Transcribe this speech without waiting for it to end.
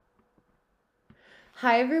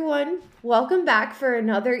Hi, everyone. Welcome back for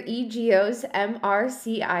another EGO's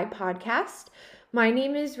MRCI podcast. My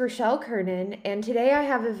name is Rochelle Kernan, and today I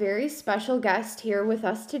have a very special guest here with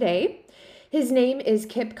us today. His name is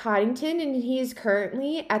Kip Coddington, and he is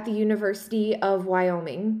currently at the University of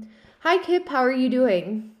Wyoming. Hi, Kip. How are you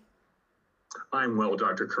doing? I'm well,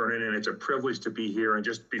 Dr. Kernan, and it's a privilege to be here. And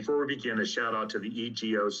just before we begin, a shout out to the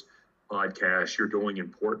EGO's podcast. You're doing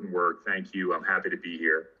important work. Thank you. I'm happy to be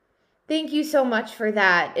here. Thank you so much for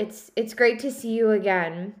that. It's great to see you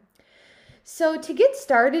again. So, to get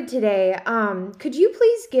started today, could you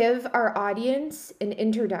please give our audience an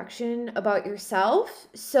introduction about yourself?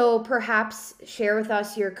 So, perhaps share with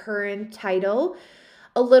us your current title,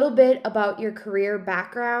 a little bit about your career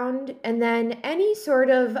background, and then any sort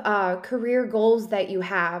of career goals that you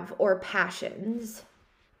have or passions.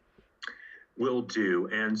 Will do.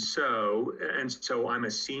 And so I'm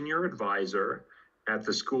a senior advisor at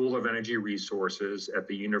the School of Energy Resources at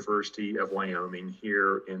the University of Wyoming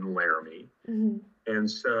here in Laramie. Mhm. And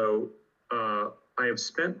so I have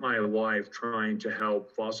spent my life trying to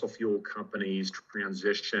help fossil fuel companies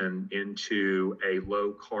transition into a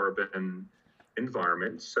low carbon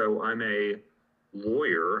environment. So I'm a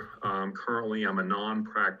lawyer. Currently, I'm a non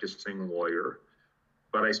practicing lawyer,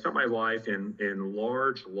 but I spent my life in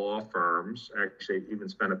large law firms. Actually, even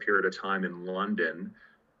spent a period of time in London.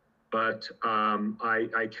 But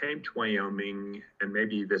I came to Wyoming, and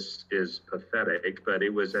maybe this is pathetic, but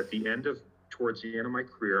it was towards the end of my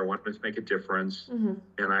career. I wanted to make a difference. Mhm.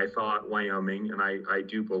 And I thought Wyoming, and I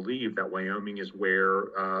do believe that Wyoming is where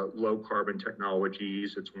low carbon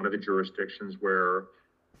technologies, it's one of the jurisdictions where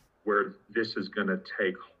this is going to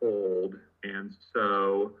take hold. And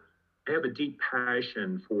so I have a deep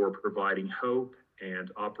passion for providing hope and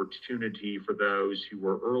opportunity for those who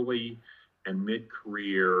are early and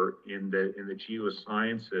mid-career in the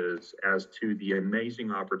geosciences as to the amazing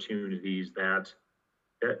opportunities that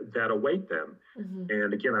await them. Mhm.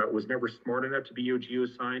 And again, I was never smart enough to be a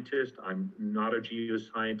geoscientist. I'm not a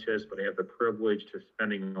geoscientist, but I have the privilege to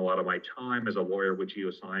spending a lot of my time as a lawyer with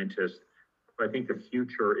geoscientists. I think the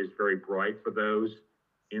future is very bright for those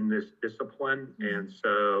in this discipline. Mhm. And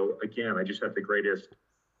so, again, I just have the greatest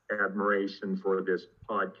admiration for this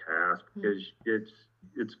podcast Mhm. because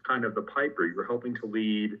it's kind of the piper. You're helping to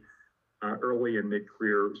lead early and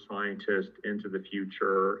mid-career scientists into the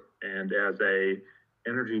future. And as a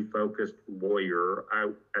energy-focused lawyer,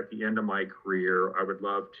 at the end of my career, I would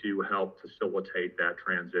love to help facilitate that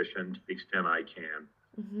transition to the extent I can.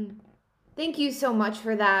 Mhm. Thank you so much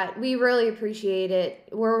for that. We really appreciate it.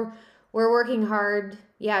 We're working hard,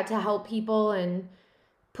 yeah, to help people and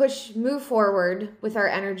move forward with our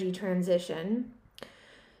energy transition.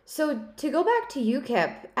 So, to go back to you,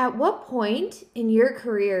 Kip, at what point in your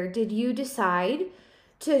career did you decide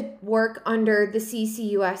to work under the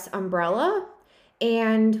CCUS umbrella?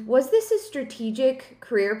 And was this a strategic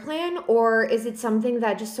career plan, or is it something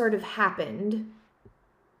that just sort of happened?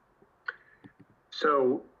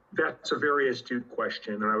 So that's a very astute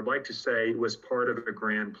question. And I would like to say it was part of a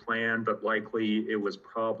grand plan, but likely it was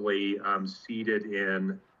probably seeded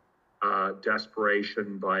in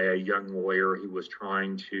desperation by a young lawyer who was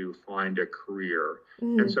trying to find a career.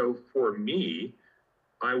 And Mm-hmm. so for me,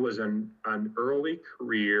 I was an early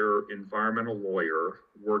career environmental lawyer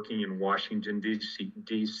working in Washington,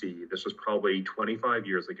 D.C. This was probably 25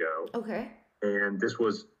 years ago. Okay. And this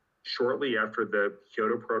was shortly after the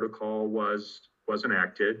Kyoto Protocol was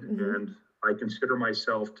enacted. Mm-hmm. And I consider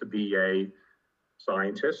myself to be a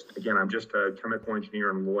scientist. Again, I'm just a chemical engineer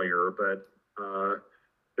and lawyer, but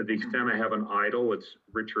to the extent I have an idol, it's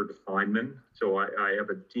Richard Feynman. So I have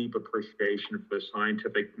a deep appreciation for the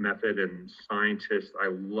scientific method and scientists. I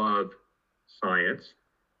love science.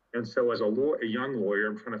 And so as a young lawyer,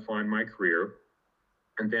 I'm trying to find my career.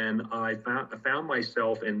 And then I found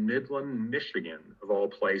myself in Midland, Michigan, of all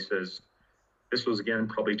places. This was again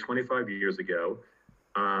probably 25 years ago.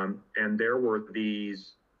 And there were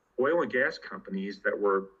these oil and gas companies that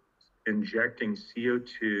were injecting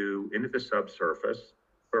CO2 into the subsurface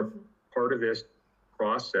for Mm-hmm. part of this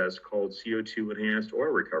process called CO2 enhanced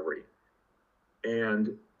oil recovery.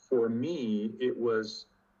 And for me, it was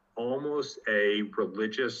almost a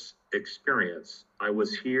religious experience. I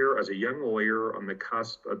was here as a young lawyer on the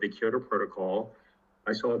cusp of the Kyoto Protocol.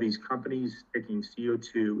 I saw these companies taking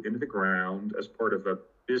CO2 into the ground as part of a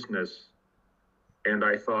business, and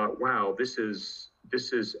I thought, wow, this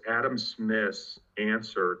is Adam Smith's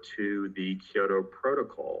answer to the Kyoto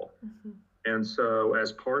Protocol. Mm-hmm. And so,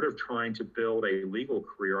 as part of trying to build a legal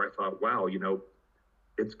career, I thought, wow,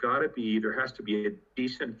 there has to be a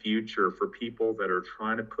decent future for people that are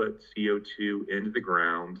trying to put CO2 into the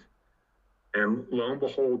ground And lo and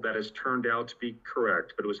behold, that has turned out to be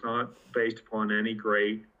correct, but it was not based upon any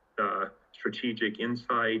great strategic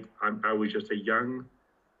insight. I was just a young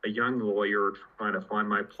lawyer trying to find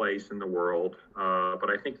my place in the world. But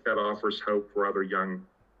I think that offers hope for other young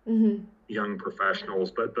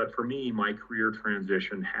professionals. But for me, my career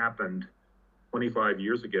transition happened 25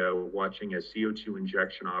 years ago, watching a CO2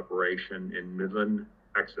 injection operation in Midland,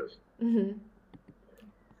 Texas.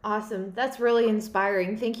 Awesome. That's really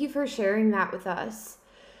inspiring. Thank you for sharing that with us.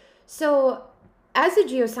 So, as a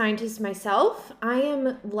geoscientist myself, I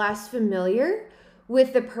am less familiar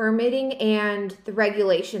with the permitting and the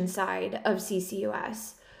regulation side of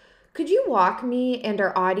CCUS. Could you walk me and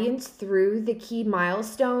our audience through the key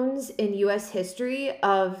milestones in US history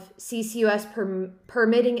of CCUS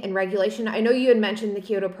permitting and regulation? I know you had mentioned the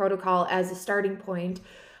Kyoto Protocol as a starting point.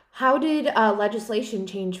 How did legislation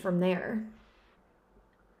change from there?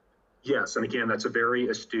 Yes, and again, that's a very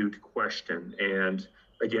astute question. And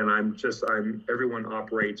again, everyone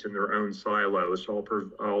operates in their own silo, so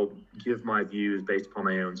I'll give my views based upon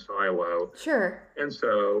my own silo. Sure. And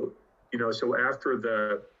so, so after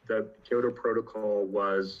the Kyoto Protocol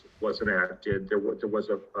was enacted, there was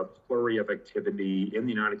a flurry of activity in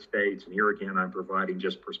the United States. And here again, I'm providing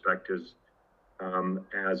just perspectives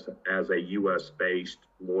as a U.S. based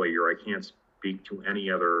lawyer. I can't speak to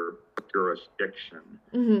any other jurisdiction.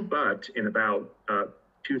 But in about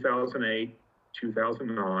 2008,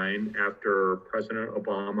 2009, after President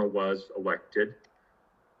Obama was elected,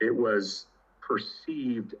 it was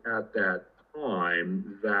perceived at that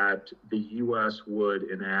time that the U.S. would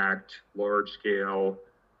enact large-scale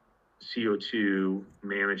CO2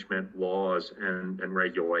 management laws and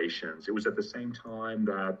regulations. It was at the same time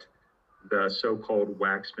that the so-called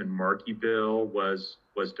Waxman-Markey bill was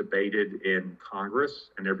debated in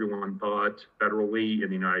Congress, and everyone thought federally in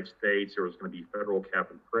the United States there was going to be federal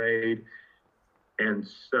cap and trade. And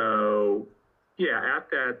so, yeah,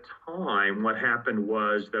 at that time, what happened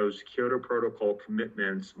was those Kyoto Protocol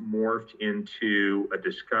commitments morphed into a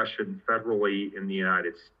discussion federally in the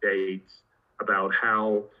United States about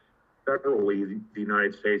how federally the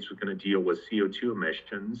United States was going to deal with CO2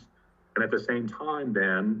 emissions. And at the same time,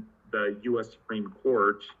 then, the U.S. Supreme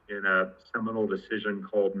Court, in a seminal decision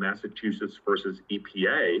called Massachusetts versus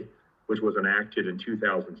EPA, which was enacted in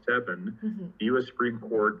 2007, the U.S. Supreme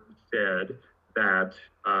Court said that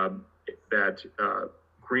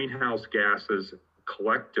greenhouse gases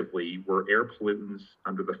collectively were air pollutants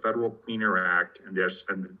under the Federal Clean Air Act and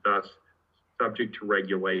thus subject to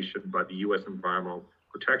regulation by the U.S. Environmental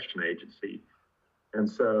Protection Agency. And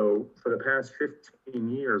so for the past 15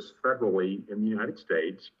 years, federally in the United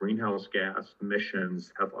States, greenhouse gas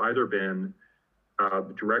emissions have either been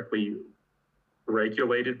directly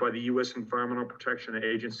regulated by the U.S. Environmental Protection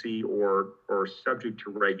Agency or subject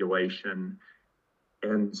to regulation.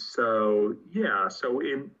 And so, yeah, so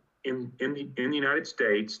in the United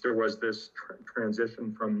States, there was this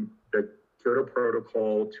transition from the Kyoto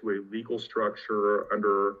Protocol to a legal structure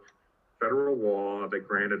under federal law that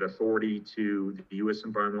granted authority to the U.S.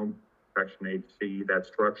 Environmental Protection Agency. That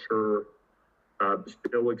structure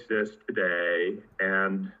still exists today,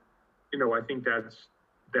 and I think that's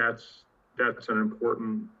an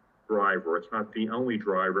important driver. It's not the only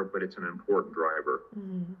driver, but it's an important driver.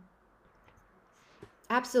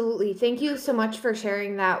 Absolutely. Thank you so much for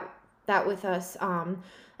sharing that with us.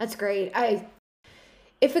 That's great.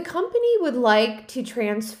 If a company would like to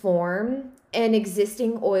transform an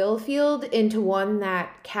existing oil field into one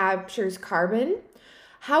that captures carbon,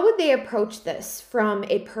 how would they approach this from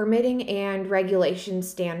a permitting and regulation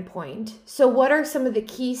standpoint? So, what are some of the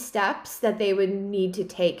key steps that they would need to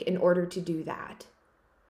take in order to do that?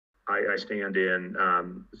 I stand in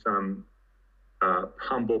some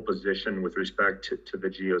humble position with respect to the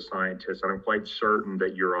geoscientists. And I'm quite certain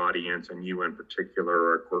that your audience and you in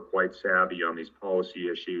particular are quite savvy on these policy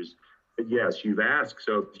issues. But yes, you've asked,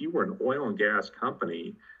 so if you were an oil and gas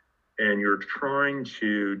company and you're trying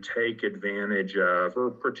to take advantage of or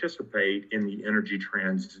participate in the energy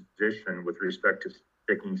transition with respect to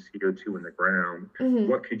sticking CO2 in the ground,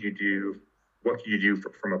 what could you do? What could you do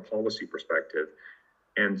from a policy perspective?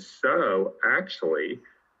 And so actually,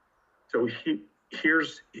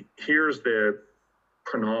 here's the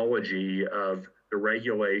chronology of the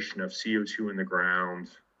regulation of CO2 in the ground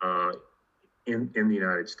in the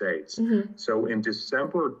United States. So in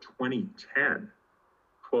December 2010,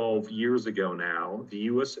 12 years ago now, the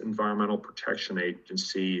U.S. Environmental Protection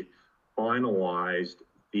Agency finalized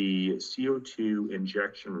the CO2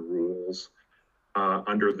 injection rules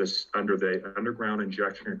under the Underground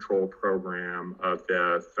Injection Control Program of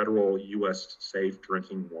the Federal U.S. Safe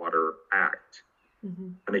Drinking Water Act. Mm-hmm.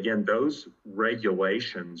 And again, those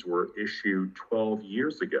regulations were issued 12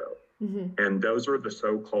 years ago. Mm-hmm. And those are the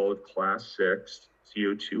so-called Class 6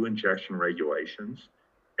 CO2 injection regulations.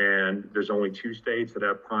 And there's only two states that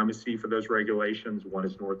have primacy for those regulations. One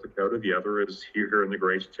is North Dakota, the other is here in the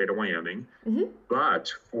great state of Wyoming. Mm-hmm.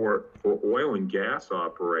 But for oil and gas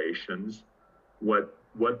operations, what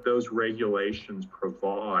those regulations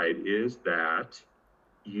provide is that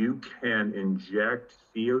you can inject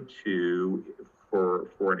CO2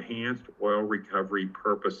 for enhanced oil recovery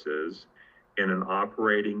purposes in an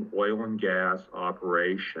operating oil and gas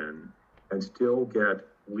operation and still get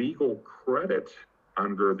legal credit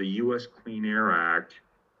under the U.S. Clean Air Act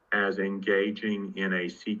as engaging in a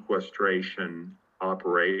sequestration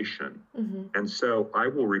operation. Mm-hmm. And so I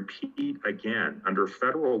will repeat again, under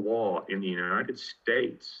federal law in the United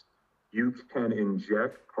States, you can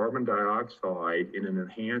inject carbon dioxide in an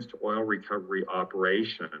enhanced oil recovery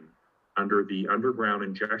operation under the underground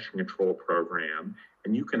injection control program,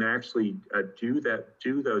 and you can actually do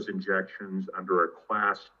those injections under a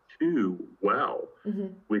class 2 well, Mm-hmm.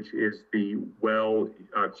 which is the well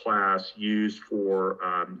class used for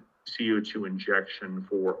CO2 injection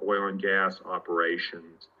for oil and gas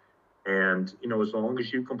operations. And, as long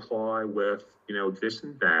as you comply with, this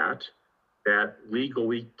and that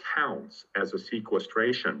legally counts as a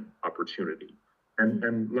sequestration opportunity.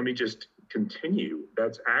 And let me just continue.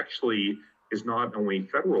 That's actually is not only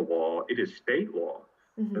federal law, it is state law.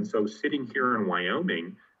 Mm-hmm. And so sitting here in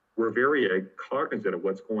Wyoming, we're very cognizant of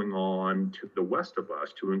what's going on to the west of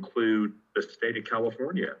us, to include the state of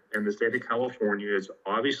California. And the state of California is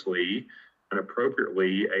obviously and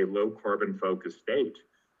appropriately a low carbon focused state.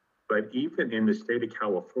 But even in the state of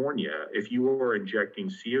California, if you are injecting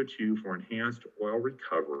CO2 for enhanced oil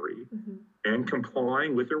recovery Mm-hmm. and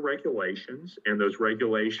complying with the regulations, and those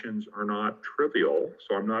regulations are not trivial,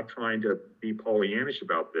 so I'm not trying to be Pollyannish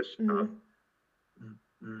about this stuff,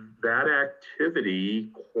 that activity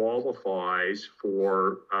qualifies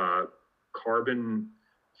for carbon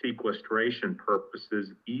sequestration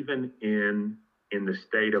purposes, even in the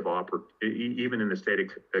state of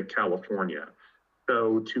California.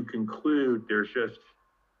 So to conclude, there's just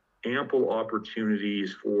ample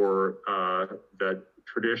opportunities for the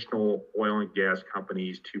traditional oil and gas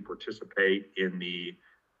companies to participate in the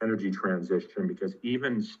energy transition, because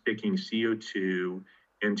even sticking CO2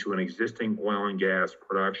 into an existing oil and gas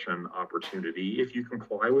production opportunity, if you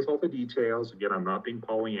comply with all the details, again, I'm not being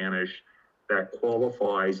Pollyannish, that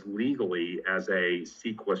qualifies legally as a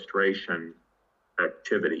sequestration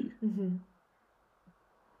activity. Mm-hmm.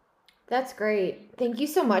 That's great. Thank you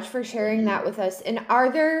so much for sharing that with us. And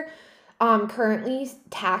are there currently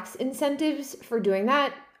tax incentives for doing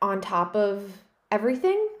that on top of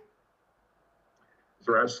everything?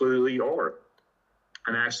 There absolutely are.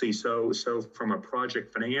 And actually, so from a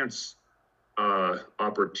project finance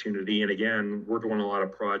opportunity, and again, we're doing a lot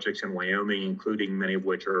of projects in Wyoming, including many of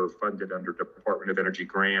which are funded under Department of Energy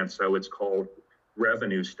grants. So it's called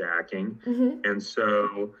revenue stacking. Mm-hmm. And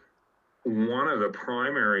so one of the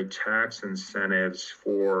primary tax incentives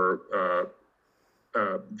for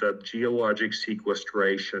the geologic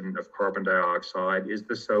sequestration of carbon dioxide is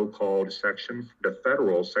the so-called the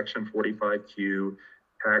federal Section 45Q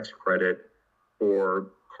tax credit for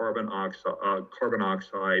carbon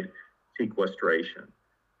oxide sequestration.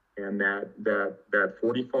 And that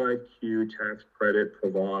 45Q tax credit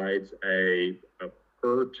provides a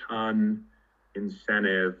per ton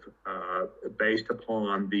incentive based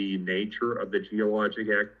upon the nature of the geologic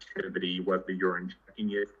activity, whether you're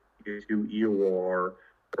injecting it into EOR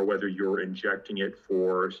or whether you're injecting it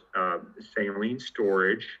for saline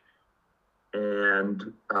storage.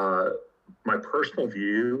 And my personal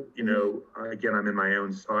view, again, I'm in my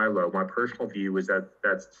own silo. My personal view is that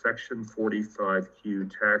Section 45Q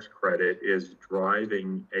tax credit is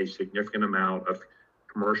driving a significant amount of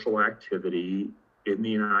commercial activity in the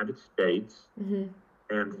United States. Mm-hmm.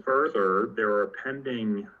 And further, there are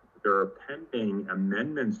pending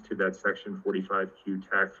amendments to that Section 45Q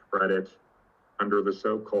tax credit under the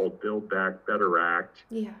so-called Build Back Better Act.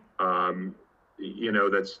 Yeah.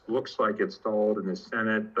 That looks like it's stalled in the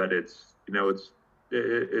Senate, but it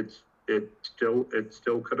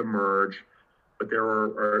still could emerge. But there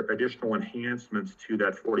are additional enhancements to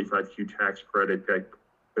that 45Q tax credit that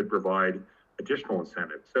could provide additional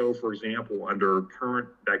incentives. So, for example, under current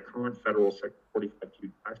federal Section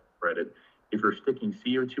 45Q tax credit, if you're sticking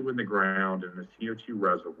CO2 in the ground in the CO2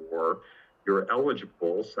 reservoir, you're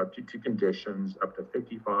eligible, subject to conditions, up to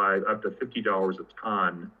 $50 a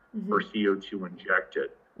ton for CO2 injected.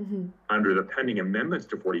 Mm-hmm. Under the pending amendments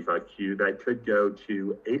to 45Q, that could go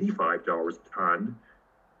to $85 a ton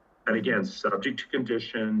And again, subject to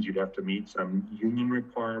conditions, you'd have to meet some union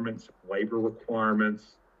requirements, labor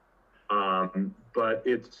requirements. But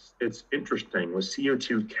it's interesting with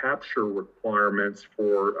CO2 capture requirements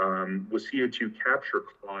with CO2 capture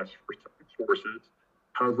costs for some sources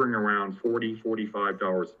hovering around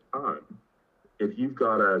 $45 a ton. If you've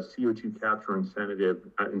got a CO2 capture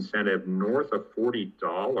incentive north of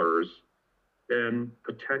 $40, then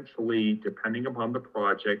potentially, depending upon the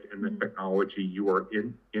project and the technology, you are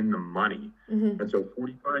in the money. And so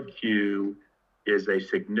 45Q is a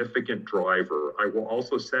significant driver. I will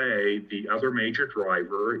also say the other major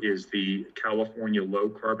driver is the California Low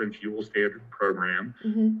Carbon Fuel Standard Program.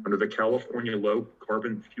 Under the California Low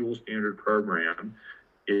Carbon Fuel Standard Program,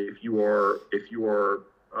 if you are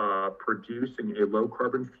producing a low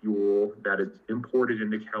carbon fuel that is imported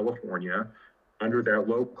into California, under that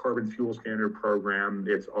low carbon fuel standard program,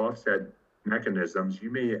 its offset mechanisms, you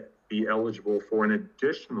may be eligible for an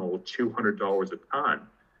additional $200 a ton.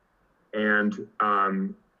 And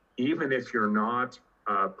even if you're not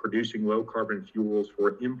producing low carbon fuels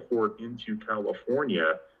for import into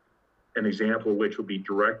California, an example which would be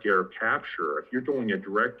direct air capture. If you're doing a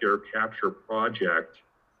direct air capture project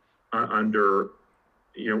in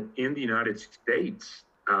the United States,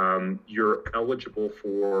 you're eligible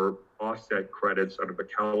for offset credits under the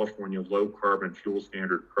California Low Carbon Fuel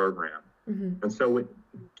Standard Program. And so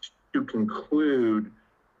to conclude,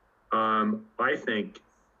 I think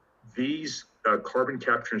these carbon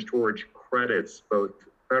capture and storage credits, both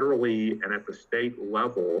federally and at the state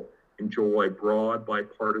level, enjoy broad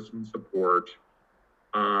bipartisan support.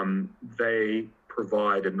 They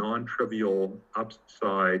provide a non-trivial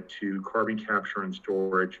upside to carbon capture and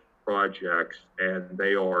storage projects, and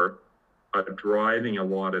they are driving a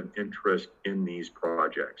lot of interest in these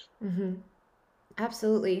projects.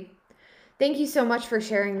 Absolutely. Thank you so much for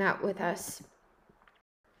sharing that with us.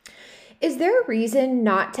 Is there a reason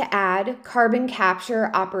not to add carbon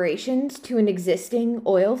capture operations to an existing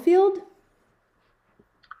oil field?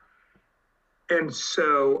 And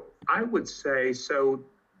so I would say,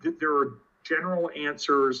 there are general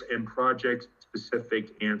answers and project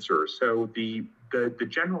specific answers. So the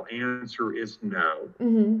general answer is no,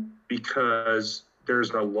 because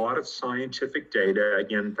there's a lot of scientific data,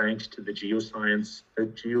 again, thanks to the geoscience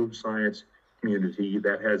community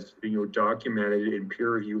that has documented in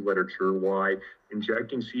peer reviewed literature why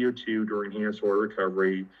injecting CO2 during enhanced oil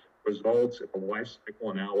recovery results in a life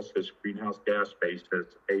cycle analysis greenhouse gas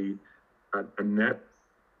basis, a net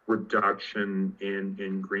reduction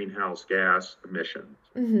in greenhouse gas emissions.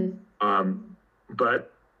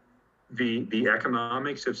 But the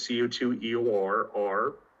economics of CO2 EOR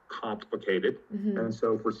are complicated. And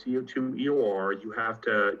so for CO2 EOR,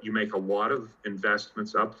 you make a lot of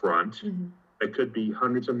investments up front. It could be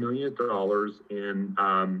hundreds of millions of dollars in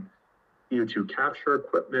CO2 capture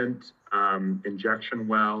equipment, injection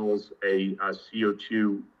wells, a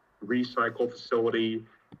CO2 recycle facility,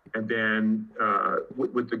 and then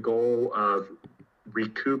with the goal of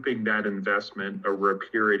recouping that investment over a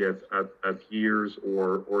period of years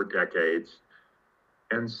or decades.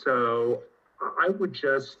 And so I would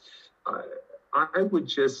just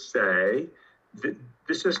say that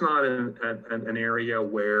this is not an area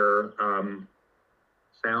where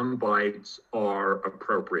sound bites are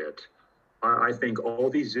appropriate. I think all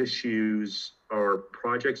these issues are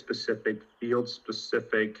project specific, field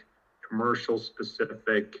specific, commercial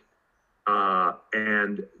specific,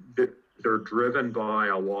 and they're driven by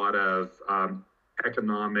a lot of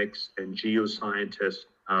economics and geoscientist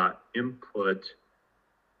input.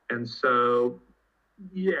 And so,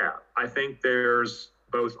 yeah, I think there's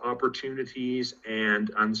both opportunities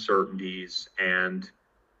and uncertainties, and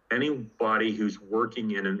anybody who's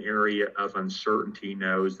working in an area of uncertainty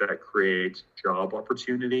knows that creates job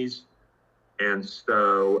opportunities. And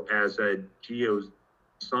so as a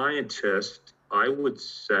geoscientist, I would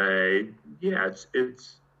say, yeah,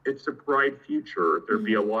 it's a bright future. There'd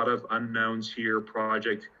be a lot of unknowns here,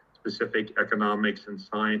 project specific economics and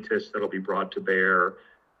scientists that'll be brought to bear.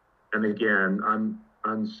 And again,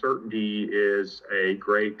 uncertainty is a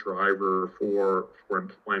great driver for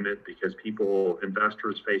employment because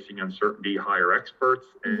investors facing uncertainty hire experts,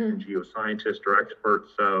 and geoscientists are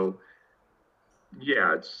experts. So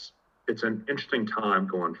yeah, it's an interesting time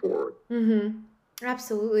going forward.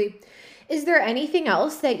 Absolutely. Is there anything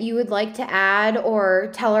else that you would like to add or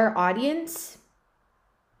tell our audience?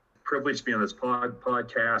 Privileged to be on this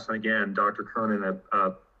podcast. And again, Dr. Kernan,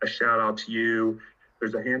 a shout out to you.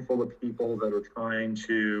 There's a handful of people that are trying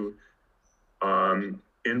to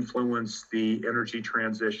influence the energy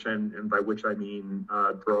transition, and by which I mean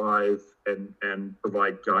drive and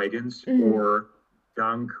provide guidance for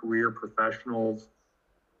young career professionals.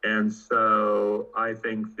 And so I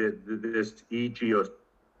think that this eGeo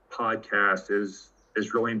podcast is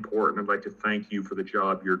really important. I'd like to thank you for the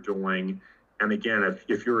job you're doing. And again,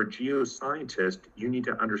 if you're a geoscientist, you need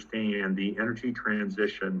to understand the energy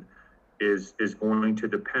transition is going to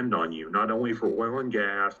depend on you, not only for oil and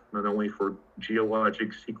gas, not only for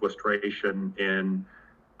geologic sequestration in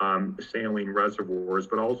saline reservoirs,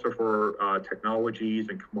 but also for technologies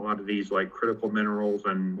and commodities like critical minerals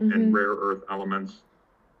and rare earth elements.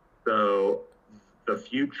 So the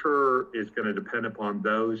future is going to depend upon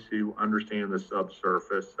those who understand the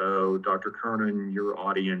subsurface. So, Dr. Kernan, your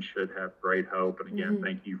audience should have great hope. And again,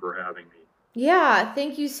 thank you for having me. Yeah,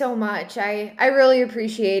 thank you so much. I really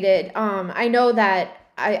appreciate it. I know that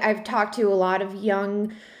I've talked to a lot of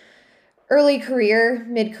young, early career,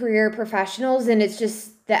 mid career professionals, and it's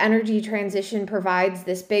just the energy transition provides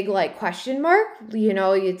this big like question mark. You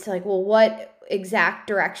know, it's like, well, what exact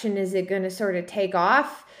direction is it going to sort of take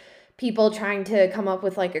off? People trying to come up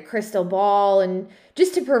with like a crystal ball and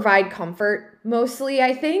just to provide comfort mostly,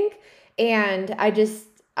 I think. And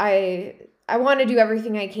I want to do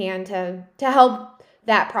everything I can to help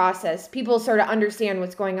that process. People sort of understand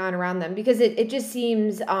what's going on around them because it just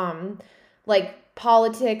seems like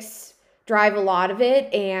politics drive a lot of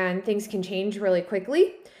it and things can change really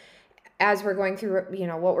quickly as we're going through, you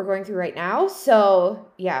know, what we're going through right now. So,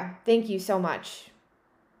 yeah, thank you so much.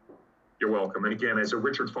 You're welcome. And again, as a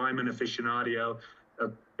Richard Feynman aficionado,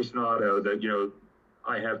 that, you know,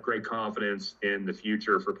 I have great confidence in the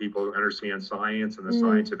future for people who understand science and the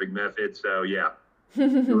scientific method. So yeah,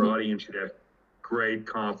 your audience should have great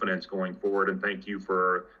confidence going forward. And thank you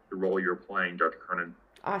for the role you're playing, Dr. Kernan.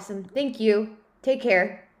 Awesome. Thank you. Take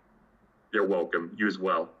care. You're welcome. You as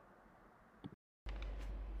well.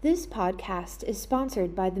 This podcast is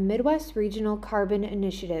sponsored by the Midwest Regional Carbon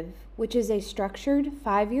Initiative, which is a structured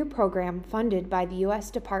 5-year program funded by the U.S.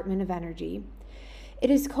 Department of Energy. It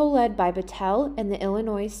is co-led by Battelle and the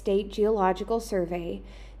Illinois State Geological Survey.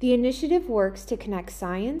 The initiative works to connect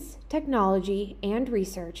science, technology, and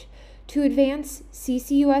research to advance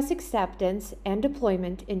CCUS acceptance and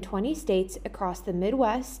deployment in 20 states across the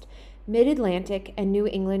Midwest, Mid-Atlantic, and New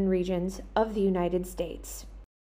England regions of the United States.